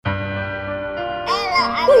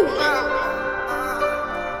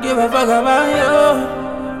Give a fuck about you,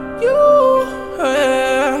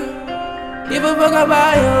 yeah. Give a fuck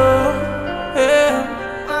about you, yeah.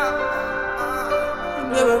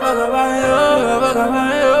 Give a fuck about you, give a fuck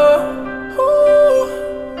about you.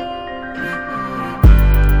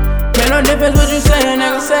 Man, no difference what you saying,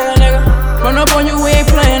 nigga. Run up on you, we ain't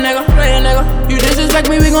playing, nigga. You disrespect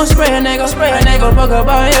me, we gon' spray a nigga. Fuck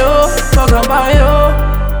about you, fuck about you.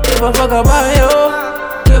 Give a fuck about you,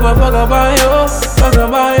 give a fuck about you, fuck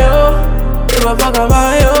about you. Give a fuck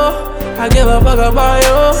about you, I give a fuck about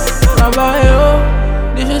you,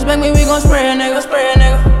 Disrespect me, we gon' spray a nigga.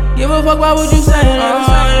 Give a fuck about what you saying,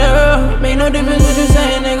 nigga. Make no difference what you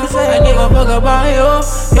saying, nigga. I give a fuck about you.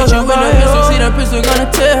 Hit you with a pistol, see the pistol gonna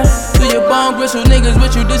tear. Through your bone gristle, niggas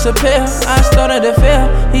with you disappear. I started to fear,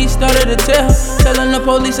 he started to tell. Telling the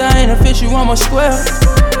police I ain't a fish, you almost square.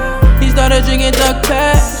 He started drinking Duck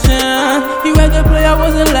Passion. He read the play, I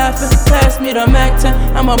wasn't laughing. Pass me the Mac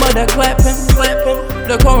 10, I'm about to clapping.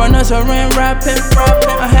 The coroner syringe rapping.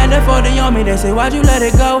 I had that 40 on me, they say, why'd you let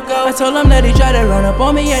it go? I told them that he tried to run up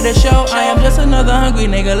on me at the show. I am just another hungry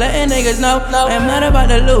nigga, letting niggas know. I am not about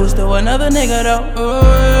to lose to another nigga though.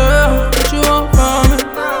 What you want from me?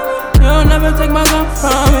 You'll never take my gun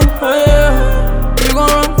from me. You gon'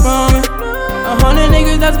 run from me. 100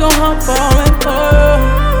 niggas that's gon' hunt for me.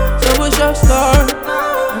 So what's your story?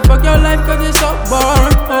 And fuck your life cause it's so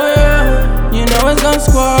boring. You know it's gon'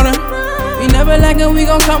 squalling. We never lacking, we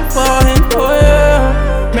gon' come for him.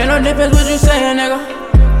 Man, no difference what you saying, nigga.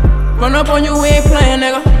 Run up on you, we ain't playing,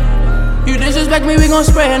 nigga. You disrespect me, we gon'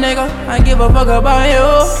 spray a nigga. I give a fuck about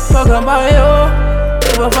you, fuck about you.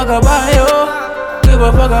 Give a fuck about you, give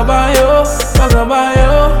a fuck about you, fuck about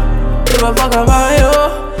you. Give a fuck about you,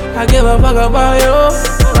 I give a fuck about you,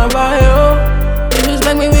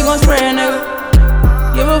 Disrespect me, we gon' spray a nigga.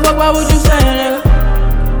 Give a fuck about what you saying, nigga.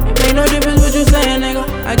 It make no difference what you saying, nigga.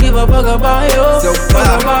 I give a fuck about you,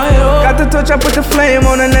 fuck about you. Got the torch, I put the flame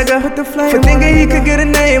on a nigga. For thinking he could get a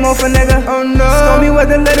name off a nigga. Oh no. Stormy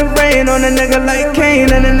weather, let it rain on a nigga like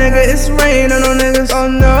Kane and a nigga. It's rain on niggas. Oh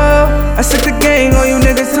no. I set the gang on you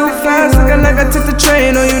niggas too fast. Looking like I took the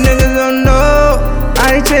train on you niggas. Oh no.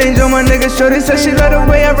 I ain't changed on my niggas. Shorty said she love the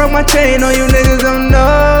way I rock my chain on you niggas. Oh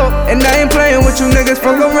no. And I ain't playing with you niggas.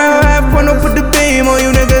 Fuck around, have fun, don't put the beam on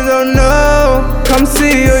you niggas. Oh no. Come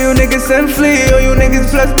see all you niggas and flee. All you niggas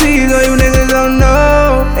plus P's. All you niggas. Oh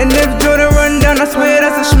no. And if Jordan run down, I swear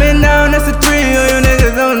that's a Schmidt down. That's a 3. All you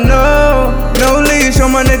niggas. Oh no. No leash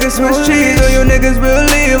on my niggas. Swiss cheese. All you niggas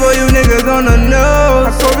believe. All you niggas on the nose.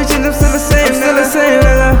 I told bitches I'm still the same.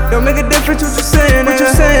 Nigga. Don't make a difference what you saying,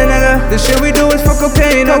 nigga. The shit we do is for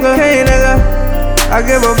cocaine, nigga. I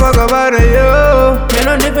give a fuck about it, yo. Man,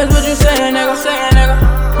 no difference what you saying, nigga.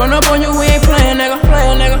 Run up on you, we ain't playing, nigga.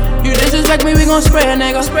 You disrespect me, we gon' spray a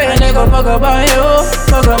nigga. I give a fuck about you,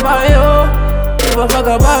 fuck about you. Give a fuck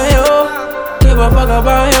about you, give a fuck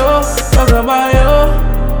about you, fuck about you.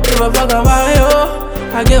 Give a fuck about you,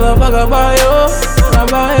 I give a fuck about you,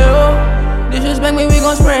 Disrespect me, we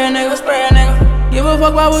gon' spray a nigga. Give a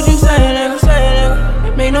fuck about what you saying,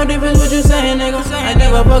 nigga. Make no difference what you saying, nigga. I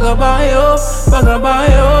give a fuck about you,